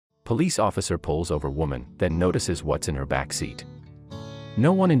Police officer pulls over woman, then notices what's in her backseat.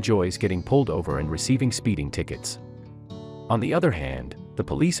 No one enjoys getting pulled over and receiving speeding tickets. On the other hand, the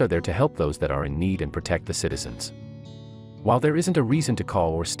police are there to help those that are in need and protect the citizens. While there isn't a reason to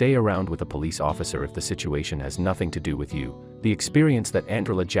call or stay around with a police officer if the situation has nothing to do with you, the experience that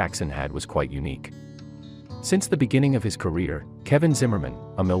Andrella Jackson had was quite unique. Since the beginning of his career, Kevin Zimmerman,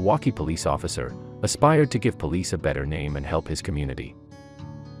 a Milwaukee police officer, aspired to give police a better name and help his community.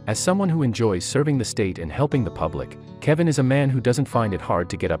 As someone who enjoys serving the state and helping the public, Kevin is a man who doesn't find it hard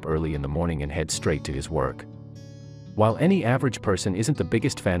to get up early in the morning and head straight to his work. While any average person isn't the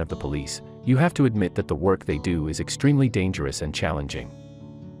biggest fan of the police, you have to admit that the work they do is extremely dangerous and challenging.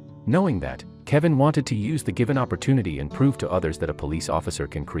 Knowing that, Kevin wanted to use the given opportunity and prove to others that a police officer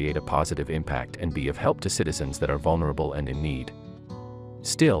can create a positive impact and be of help to citizens that are vulnerable and in need.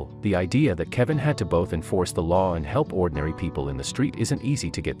 Still, the idea that Kevin had to both enforce the law and help ordinary people in the street isn't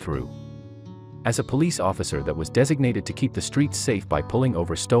easy to get through. As a police officer that was designated to keep the streets safe by pulling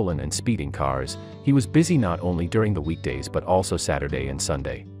over stolen and speeding cars, he was busy not only during the weekdays but also Saturday and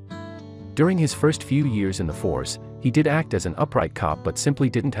Sunday. During his first few years in the force, he did act as an upright cop but simply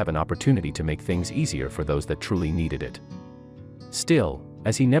didn't have an opportunity to make things easier for those that truly needed it. Still,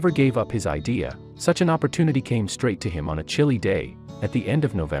 as he never gave up his idea, such an opportunity came straight to him on a chilly day, at the end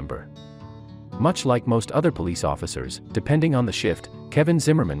of November. Much like most other police officers, depending on the shift, Kevin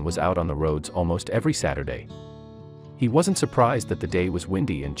Zimmerman was out on the roads almost every Saturday. He wasn't surprised that the day was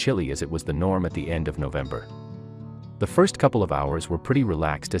windy and chilly as it was the norm at the end of November. The first couple of hours were pretty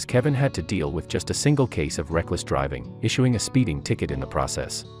relaxed as Kevin had to deal with just a single case of reckless driving, issuing a speeding ticket in the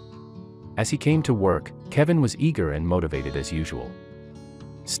process. As he came to work, Kevin was eager and motivated as usual.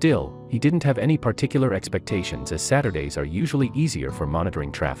 Still, he didn't have any particular expectations as Saturdays are usually easier for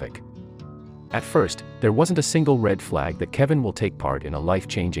monitoring traffic. At first, there wasn't a single red flag that Kevin will take part in a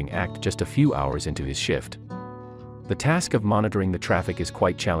life-changing act just a few hours into his shift. The task of monitoring the traffic is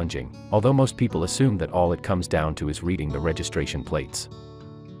quite challenging, although most people assume that all it comes down to is reading the registration plates.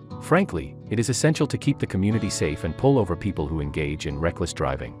 Frankly, it is essential to keep the community safe and pull over people who engage in reckless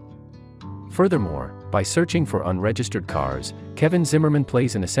driving. Furthermore, by searching for unregistered cars, Kevin Zimmerman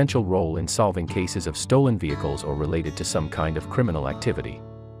plays an essential role in solving cases of stolen vehicles or related to some kind of criminal activity.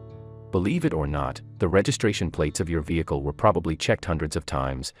 Believe it or not, the registration plates of your vehicle were probably checked hundreds of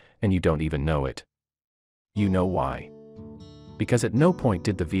times, and you don't even know it. You know why? Because at no point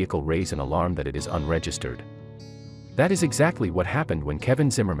did the vehicle raise an alarm that it is unregistered. That is exactly what happened when Kevin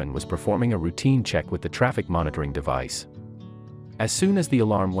Zimmerman was performing a routine check with the traffic monitoring device. As soon as the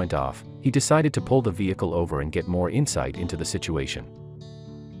alarm went off, he decided to pull the vehicle over and get more insight into the situation.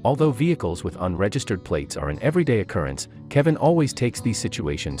 Although vehicles with unregistered plates are an everyday occurrence, Kevin always takes these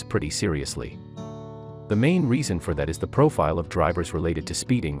situations pretty seriously. The main reason for that is the profile of drivers related to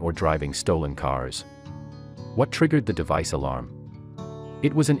speeding or driving stolen cars. What triggered the device alarm?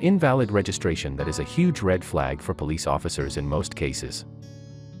 It was an invalid registration that is a huge red flag for police officers in most cases.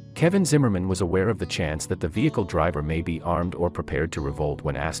 Kevin Zimmerman was aware of the chance that the vehicle driver may be armed or prepared to revolt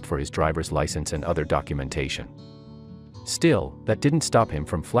when asked for his driver's license and other documentation. Still, that didn't stop him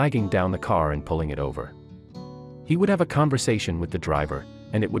from flagging down the car and pulling it over. He would have a conversation with the driver,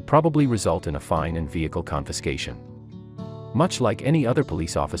 and it would probably result in a fine and vehicle confiscation. Much like any other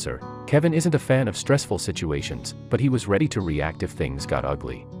police officer, Kevin isn't a fan of stressful situations, but he was ready to react if things got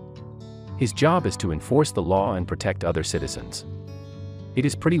ugly. His job is to enforce the law and protect other citizens. It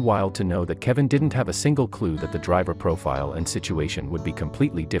is pretty wild to know that Kevin didn't have a single clue that the driver profile and situation would be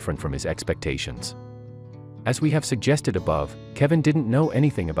completely different from his expectations. As we have suggested above, Kevin didn't know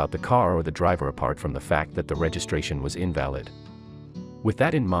anything about the car or the driver apart from the fact that the registration was invalid. With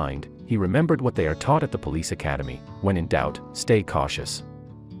that in mind, he remembered what they are taught at the police academy: when in doubt, stay cautious.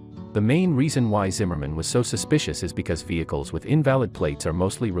 The main reason why Zimmerman was so suspicious is because vehicles with invalid plates are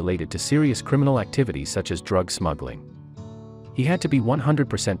mostly related to serious criminal activities such as drug smuggling. He had to be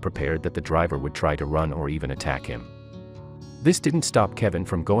 100% prepared that the driver would try to run or even attack him. This didn't stop Kevin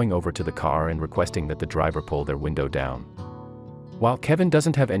from going over to the car and requesting that the driver pull their window down. While Kevin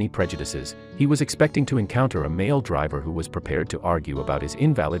doesn't have any prejudices, he was expecting to encounter a male driver who was prepared to argue about his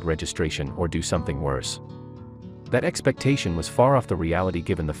invalid registration or do something worse. That expectation was far off the reality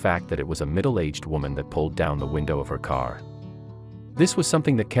given the fact that it was a middle-aged woman that pulled down the window of her car. This was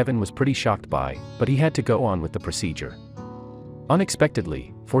something that Kevin was pretty shocked by, but he had to go on with the procedure.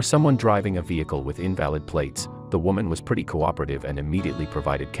 Unexpectedly, for someone driving a vehicle with invalid plates, the woman was pretty cooperative and immediately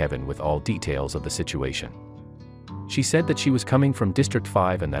provided Kevin with all details of the situation. She said that she was coming from District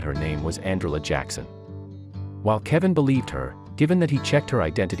 5 and that her name was Andrella Jackson. While Kevin believed her, given that he checked her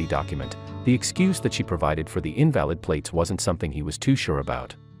identity document, the excuse that she provided for the invalid plates wasn't something he was too sure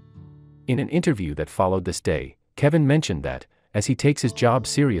about. In an interview that followed this day, Kevin mentioned that, as he takes his job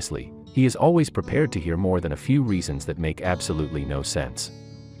seriously, he is always prepared to hear more than a few reasons that make absolutely no sense.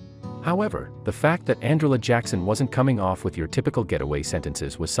 However, the fact that Andrella Jackson wasn't coming off with your typical getaway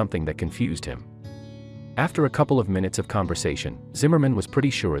sentences was something that confused him. After a couple of minutes of conversation, Zimmerman was pretty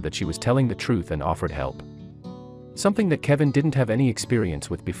sure that she was telling the truth and offered help. Something that Kevin didn't have any experience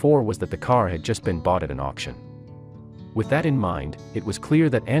with before was that the car had just been bought at an auction. With that in mind, it was clear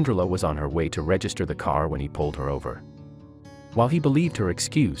that Andrella was on her way to register the car when he pulled her over. While he believed her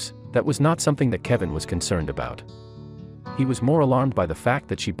excuse, that was not something that Kevin was concerned about. He was more alarmed by the fact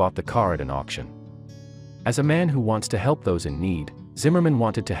that she bought the car at an auction. As a man who wants to help those in need, Zimmerman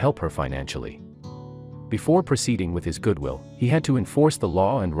wanted to help her financially. Before proceeding with his goodwill, he had to enforce the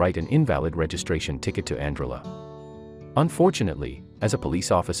law and write an invalid registration ticket to Andrella. Unfortunately, as a police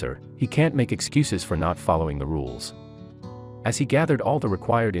officer, he can't make excuses for not following the rules. As he gathered all the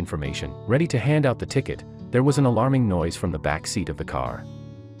required information, ready to hand out the ticket, there was an alarming noise from the back seat of the car.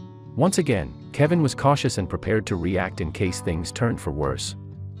 Once again, Kevin was cautious and prepared to react in case things turned for worse.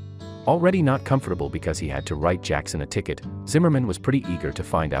 Already not comfortable because he had to write Jackson a ticket, Zimmerman was pretty eager to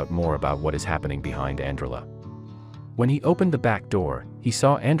find out more about what is happening behind Andrella. When he opened the back door, he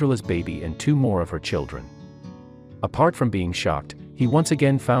saw Andrella's baby and two more of her children. Apart from being shocked, he once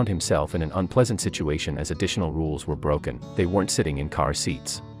again found himself in an unpleasant situation as additional rules were broken. They weren't sitting in car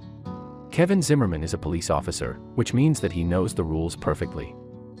seats. Kevin Zimmerman is a police officer, which means that he knows the rules perfectly.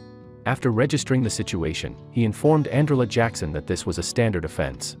 After registering the situation, he informed Andrella Jackson that this was a standard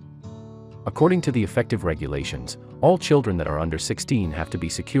offense. According to the effective regulations, all children that are under 16 have to be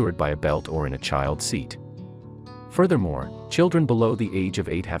secured by a belt or in a child seat. Furthermore, children below the age of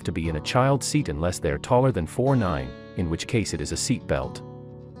 8 have to be in a child seat unless they are taller than 4'9", in which case it is a seat belt.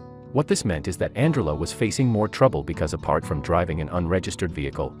 What this meant is that Andrella was facing more trouble because apart from driving an unregistered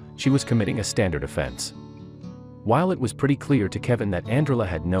vehicle, she was committing a standard offense. While it was pretty clear to Kevin that Andrella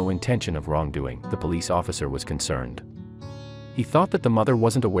had no intention of wrongdoing, the police officer was concerned. He thought that the mother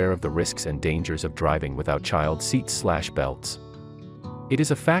wasn't aware of the risks and dangers of driving without child seats/belts. It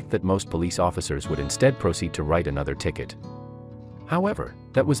is a fact that most police officers would instead proceed to write another ticket. However,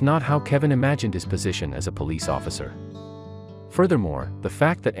 that was not how Kevin imagined his position as a police officer. Furthermore, the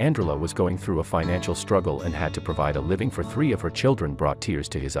fact that Andrella was going through a financial struggle and had to provide a living for 3 of her children brought tears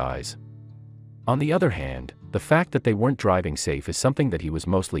to his eyes. On the other hand, the fact that they weren't driving safe is something that he was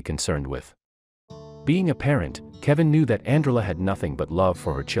mostly concerned with. Being a parent, Kevin knew that Andrella had nothing but love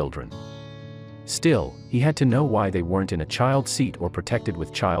for her children. Still, he had to know why they weren't in a child seat or protected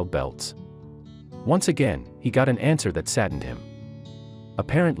with child belts. Once again, he got an answer that saddened him.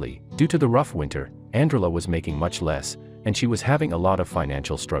 Apparently, due to the rough winter, Andrella was making much less, and she was having a lot of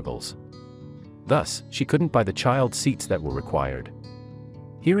financial struggles. Thus, she couldn't buy the child seats that were required.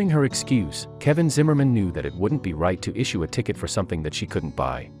 Hearing her excuse, Kevin Zimmerman knew that it wouldn't be right to issue a ticket for something that she couldn't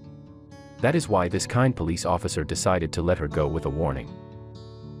buy. That is why this kind police officer decided to let her go with a warning.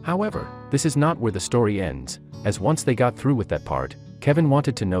 However, this is not where the story ends, as once they got through with that part, Kevin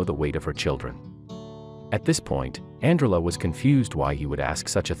wanted to know the weight of her children. At this point, Andrella was confused why he would ask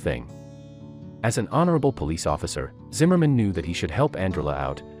such a thing. As an honorable police officer, Zimmerman knew that he should help Andrella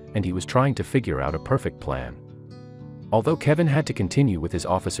out, and he was trying to figure out a perfect plan. Although Kevin had to continue with his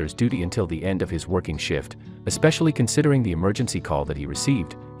officer's duty until the end of his working shift, especially considering the emergency call that he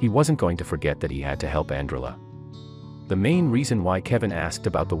received, he wasn't going to forget that he had to help Andrella. The main reason why Kevin asked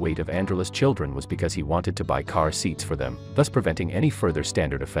about the weight of Andrella's children was because he wanted to buy car seats for them, thus preventing any further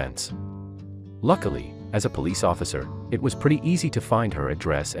standard offense. Luckily, as a police officer, it was pretty easy to find her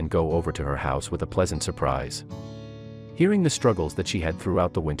address and go over to her house with a pleasant surprise. Hearing the struggles that she had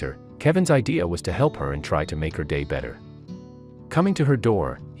throughout the winter, Kevin's idea was to help her and try to make her day better. Coming to her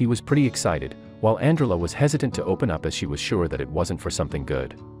door, he was pretty excited, while Andrella was hesitant to open up as she was sure that it wasn't for something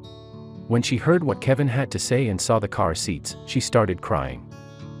good. When she heard what Kevin had to say and saw the car seats, she started crying.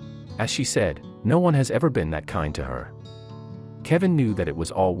 As she said, no one has ever been that kind to her. Kevin knew that it was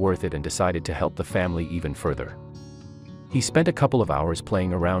all worth it and decided to help the family even further. He spent a couple of hours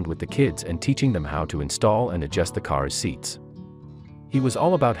playing around with the kids and teaching them how to install and adjust the car's seats. He was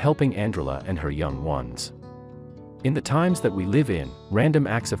all about helping Andrella and her young ones. In the times that we live in, random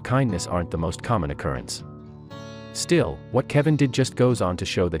acts of kindness aren't the most common occurrence. Still, what Kevin did just goes on to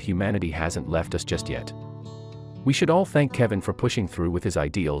show that humanity hasn't left us just yet. We should all thank Kevin for pushing through with his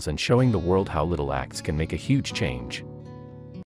ideals and showing the world how little acts can make a huge change.